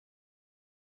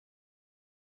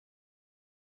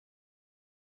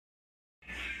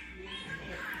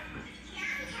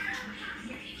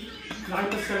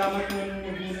salamat mo nung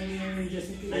magulang yung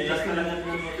Justin.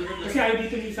 Kasi ayaw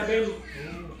dito ni Isabel.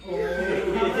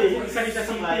 Isa-isa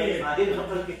si Ite.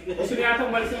 Gusto niya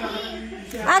ito, umalis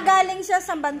na. Galing siya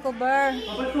sa Vancouver.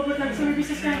 Vancouver na. Gusto may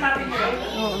business ka ng tatay niya.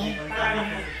 Oo.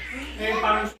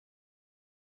 Parang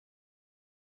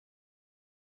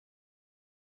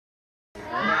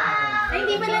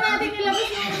hindi pala natin nilabas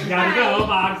yung... Gari ka,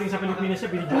 makakarating sa Pilipinas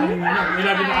siya, binigyan mo na. May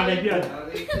labi naka-live yan.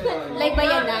 Live ba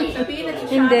yan na? Sabihin natin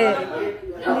siya. Hindi.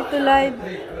 Hindi to live.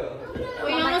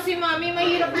 Uy, nga si Mami,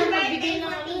 mahirap na magbigay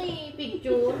ng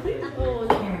picture.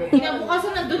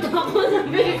 Kinabukasan nandun ako sa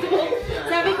Facebook.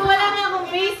 Sabi ko, wala nga akong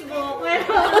Facebook.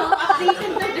 Pero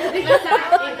updated na sila sa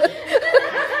akin.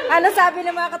 Ano sabi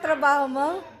ng mga katrabaho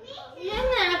mo? Yan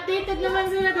na, updated naman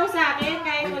sila daw sa akin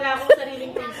kahit wala akong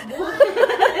sariling Facebook.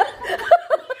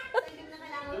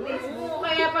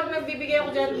 Kaya pag nagbibigay ako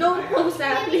dyan, don't post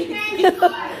sa please.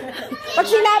 Pag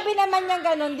sinabi naman niyang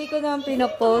gano'n, hindi ko naman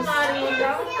pinopost. Sorry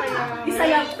lang. Isa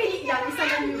lang, pilit lang. Isa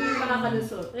lang yung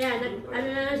makakalusot. Ayan, ano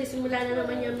na, sisimula na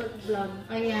naman yung mag-vlog.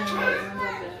 Ayan.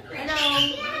 Hello.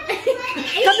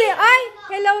 Sabi, ay!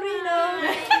 Hello, Rino!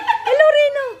 Hello,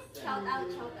 Rino! Shout out,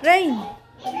 shout out. Rain!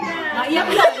 Naiyak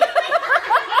lang.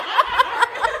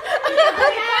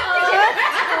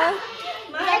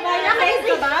 Makakaya kayo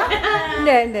ka ba?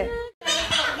 Hindi, hindi.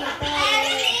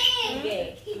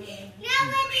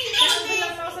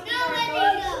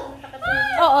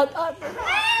 Oo.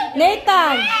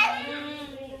 Nathan!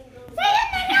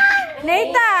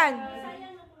 Nathan!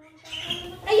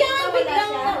 Ayan,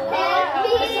 biglang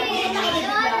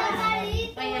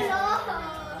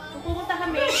pupunta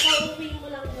kami, pauwi mo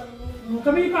lang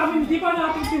kami. Hindi pa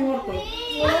natin si Horto.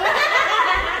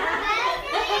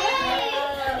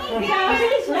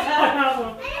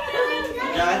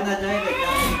 Jangan na, jangan.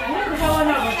 Kasawa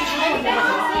na ako.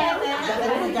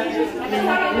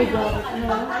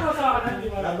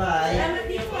 Bye-bye.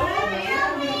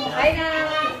 Bye na.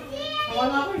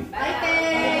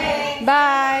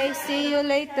 Bye! See you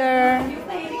later!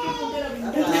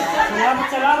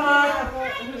 Salamat!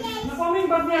 Napaming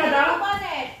bag niya, da?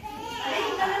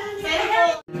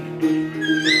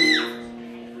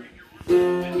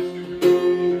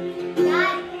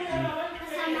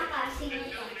 Kasama ka, singer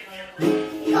ka.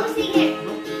 Ikaw, singer.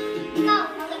 Ikaw,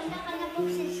 maganda ka na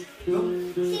boses.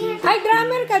 Singer ka. Ay,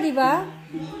 drummer ka, di ba?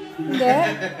 Hindi?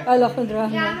 Alam ko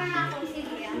drummer. Drummer ako,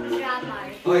 sige. Ako drummer.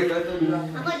 Oy, ikaw ito lang.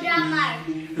 Ako drummer.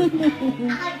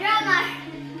 Ako drummer.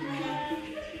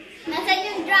 Nasaan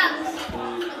yung drums?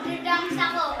 Mag-drums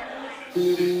ako.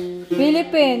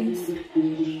 Philippines.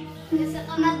 Gusto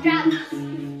ko mag-drums.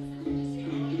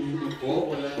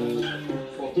 Oh, wala.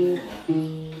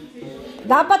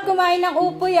 Dapat kumain ng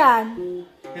upo yan.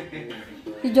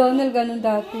 Si Jonel ganun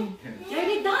dati.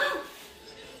 Ready down!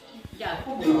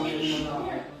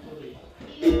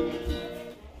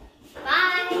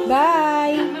 Bye!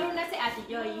 Bye! Marunong na si Ate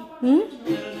Joy. Hmm?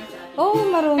 Oo,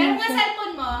 marunong Pero nga siya.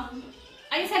 cellphone mo,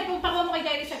 ay yung cellphone, pakuha mo kay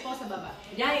Jai, yung cellphone sa baba.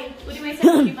 Jai, kunin mo yung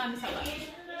cellphone ni Mami sa baba.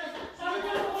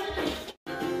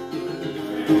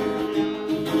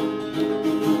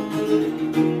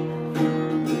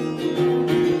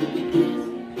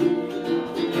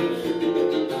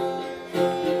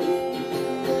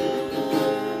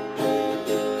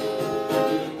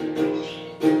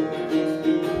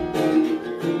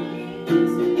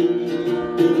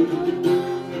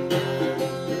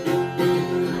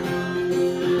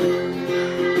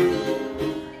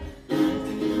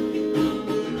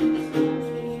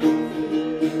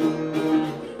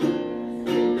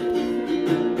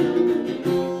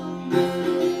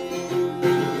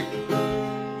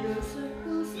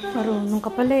 Marunong ka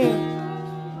pala eh.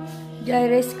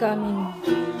 Gyra's coming.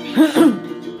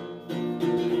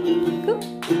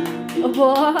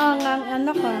 Opo, ang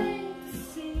anak ka.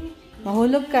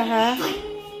 Mahulog ka ha?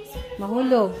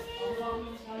 Mahulog.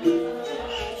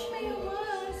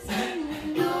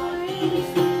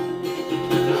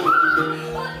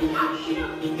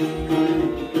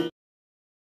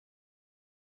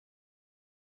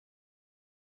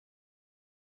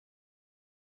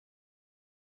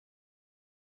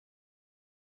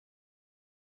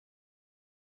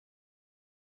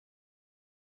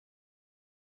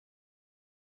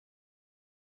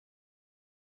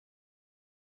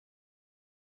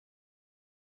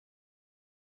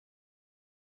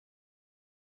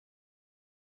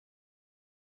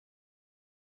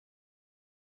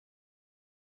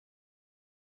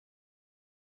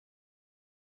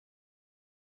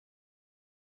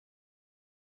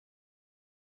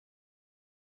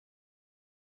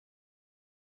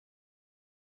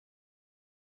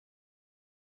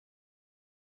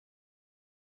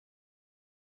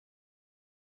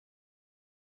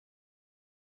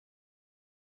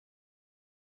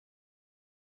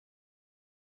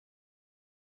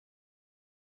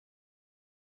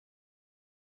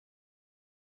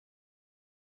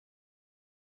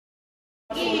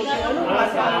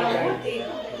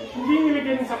 Hindi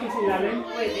nilagyan ng sakit sa ilalim?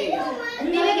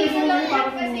 Nilagay ko lang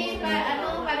kasi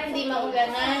para hindi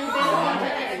maulanan. Pero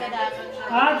dapat talaga dapat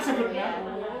siya. Sa gitna?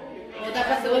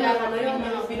 Dapat doon ako yung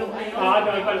mga bilog na yun.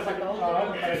 Doon pala sa gitna.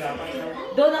 Doon pala dapat.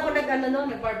 Doon ako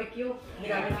nag-barbecue.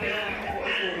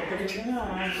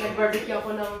 Nag-barbecue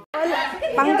ako ng...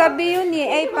 Panggabi yun eh.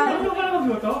 Ay, Ano ka na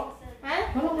magluto?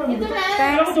 Ha? Ito na.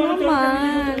 Thanks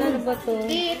naman. Ano ba to?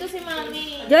 Hindi, ito si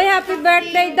Mami. Joy, happy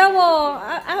birthday daw oh.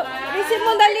 Receive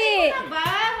mo dali. Ba?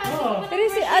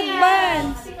 Receive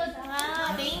advance.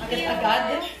 Thank you.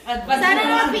 Agad? Sana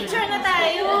mga picture na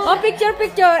tayo. Oh, picture.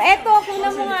 Eto, ako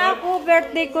na mga ako.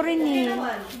 Birthday ko rin eh.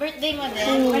 Birthday mo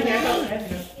din.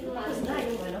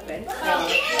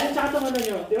 Tsaka ito na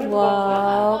yun.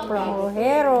 Wow,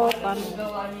 prangojero.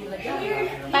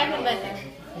 Paano ba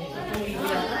din?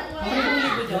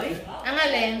 Ang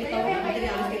alin?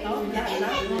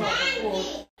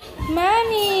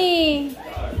 Manny!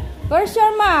 Where's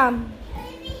your mom?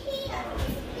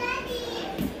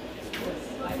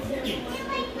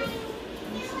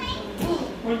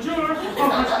 Bonjour!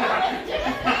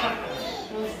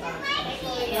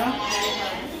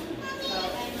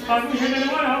 Pag mo siya na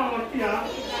naman ha, Orti ha?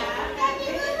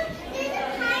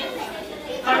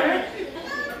 Kaya?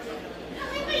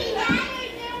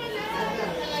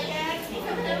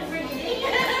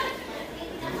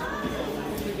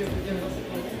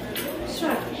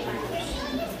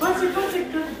 Pasik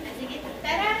ka!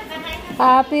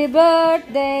 Happy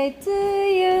birthday to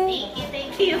you.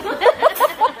 Thank you.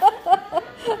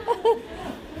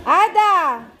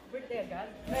 Ada! Birthday agad?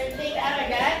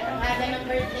 Ang aga ng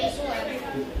birthday ko.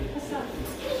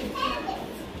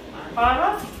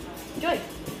 Para? Joy!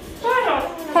 Para?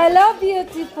 Hello,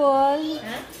 beautiful.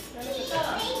 Ha?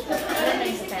 Wala na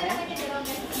yung pera?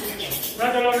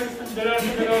 Dalawang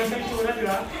sa itsura, di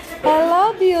ba?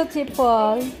 Hello,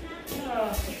 beautiful.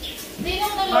 Hindi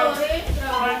nung Dolores.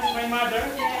 My mother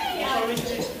always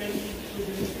says when you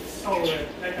sew it,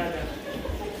 like that.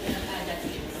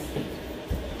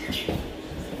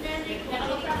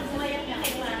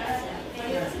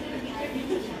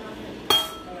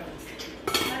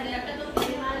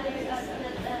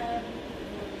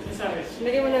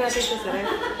 Lagyan mo na natin ito sa ref.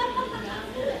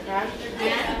 Ha?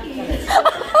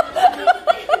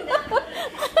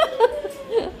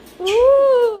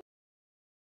 Woo!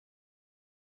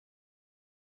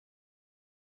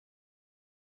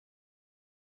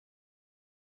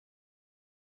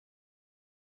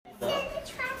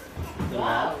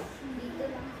 Wow.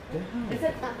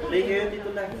 Play kayo dito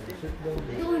lang. It's a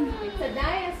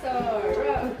dinosaur.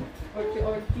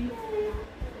 Orti-orti.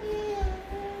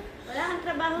 Wala kang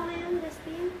trabaho ngayon,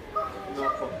 Justin?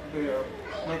 No po.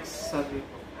 Next Sunday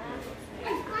po.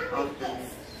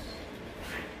 Alternate.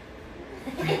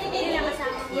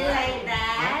 You like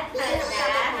that?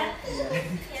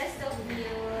 You're so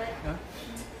cute.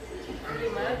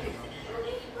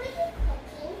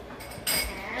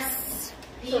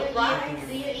 Do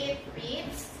you eat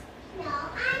ribs? No,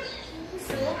 I eat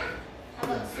Soup? How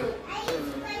about soup? I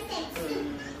eat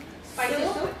soup.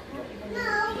 Soup?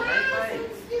 No,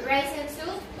 Rice and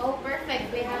soup? Oh,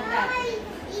 perfect. We have that. I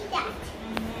eat that.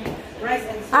 Rice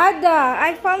and Ada,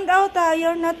 I found out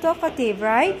you're not talkative,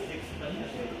 right?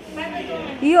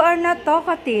 You are not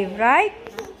talkative, right?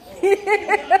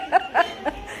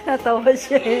 Natawa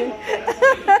siya.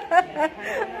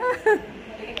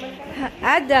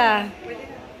 Ada.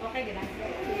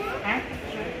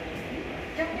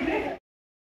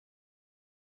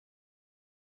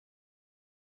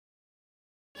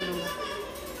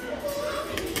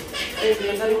 Eh,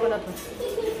 pinagdali ko na to.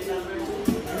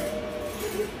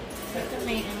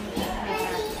 May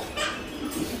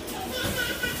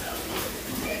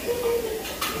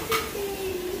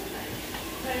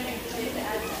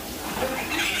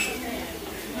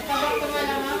matabak ko nga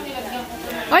lang, ma'am. Nilagyan ko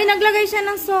na. Oy, naglagay siya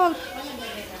ng salt.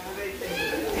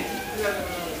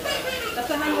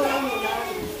 Tasahan mo lang muna.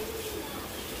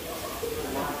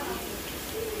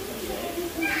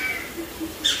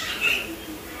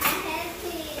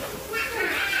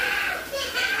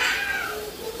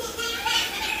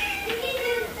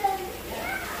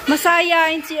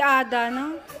 Masayain si Ada,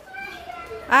 no?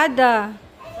 Ada,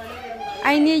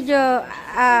 I need you.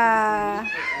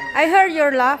 I heard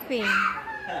you're laughing.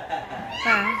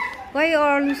 Why you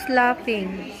always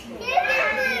laughing?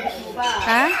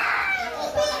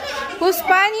 Who's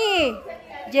funny?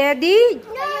 Jedy?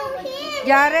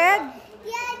 Jared?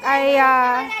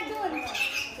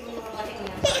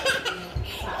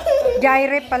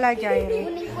 Jaire pala,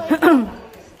 Jaire.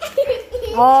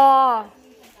 Oh.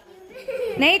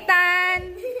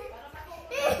 Nathan!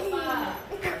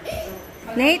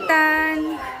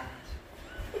 Nathan.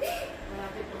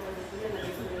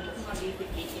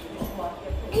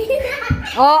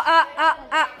 Oh,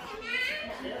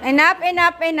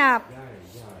 enough.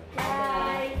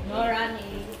 No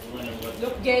running.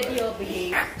 Look, Jetty,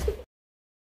 behave.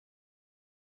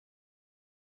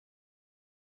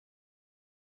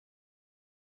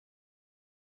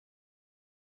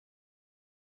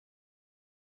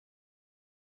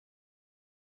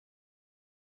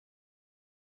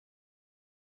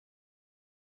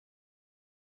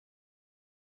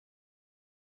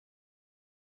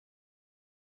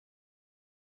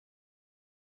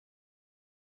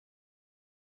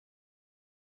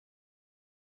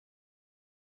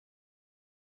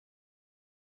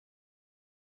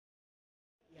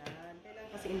 Yan.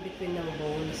 Kailangan kasi in between ng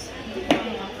bones.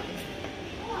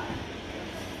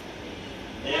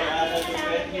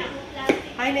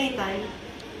 Hi, Nathan.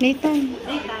 Nathan.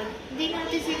 Nathan. Hindi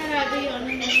natin sinarado yung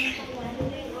ano na yun.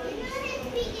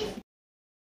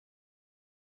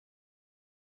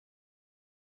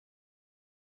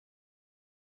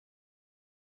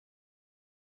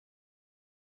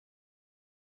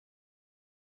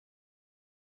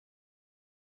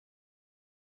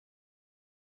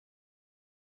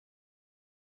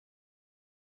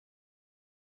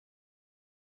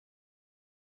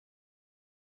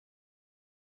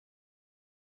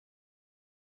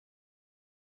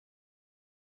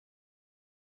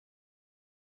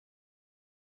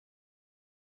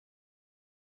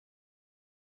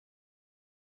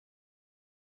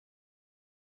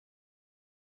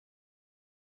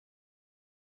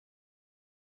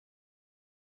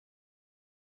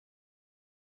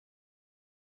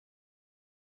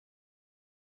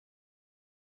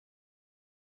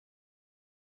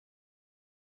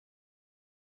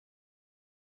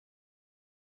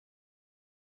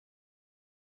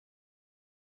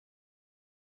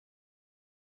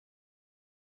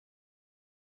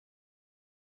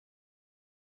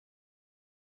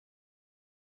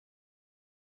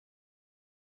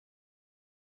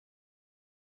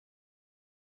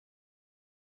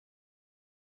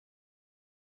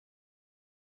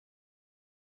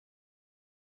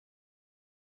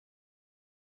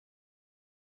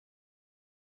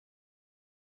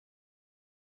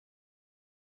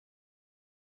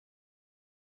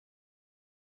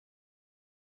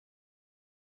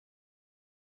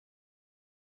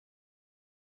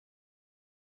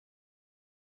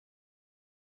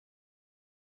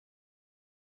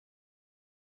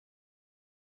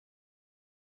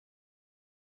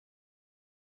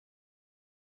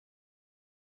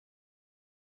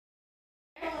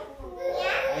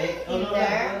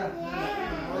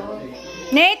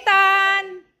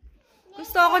 Nathan!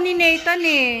 Gusto ako ni Nathan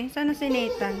eh. Sana si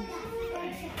Nathan?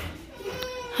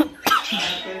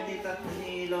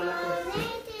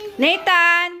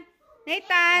 Nathan!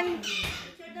 Nathan!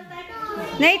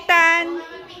 Nathan!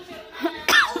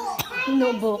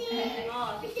 Nubok.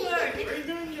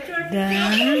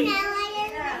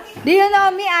 Do you know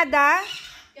me, Ada?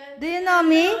 Do you know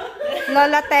me?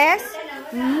 Lola Tess?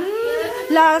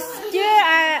 Last year,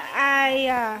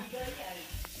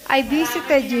 I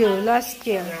visited you last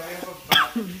year.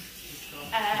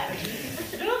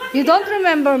 You don't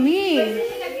remember me.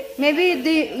 Maybe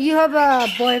you have a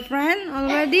boyfriend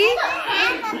already?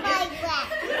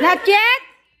 Not yet?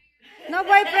 No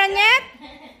boyfriend yet?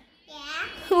 Yeah.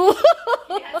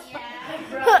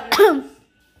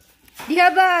 Do you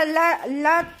have a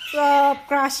lot of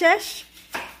crushes?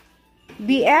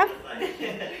 BF?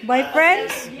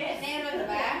 Boyfriends?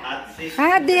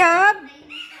 Ah, do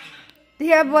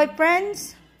you have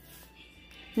boyfriends?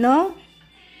 No?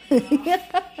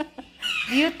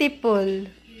 Beautiful.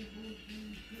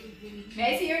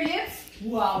 May I see your lips?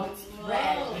 Wow, it's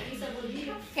red.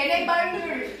 Can I borrow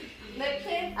your lip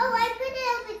tint? Oh, I put it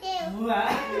over there.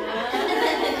 Wow.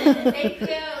 Thank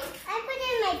you. I put it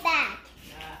in my bag.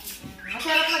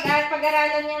 Masarap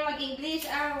pag-aralan niya mag-English.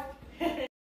 Ow.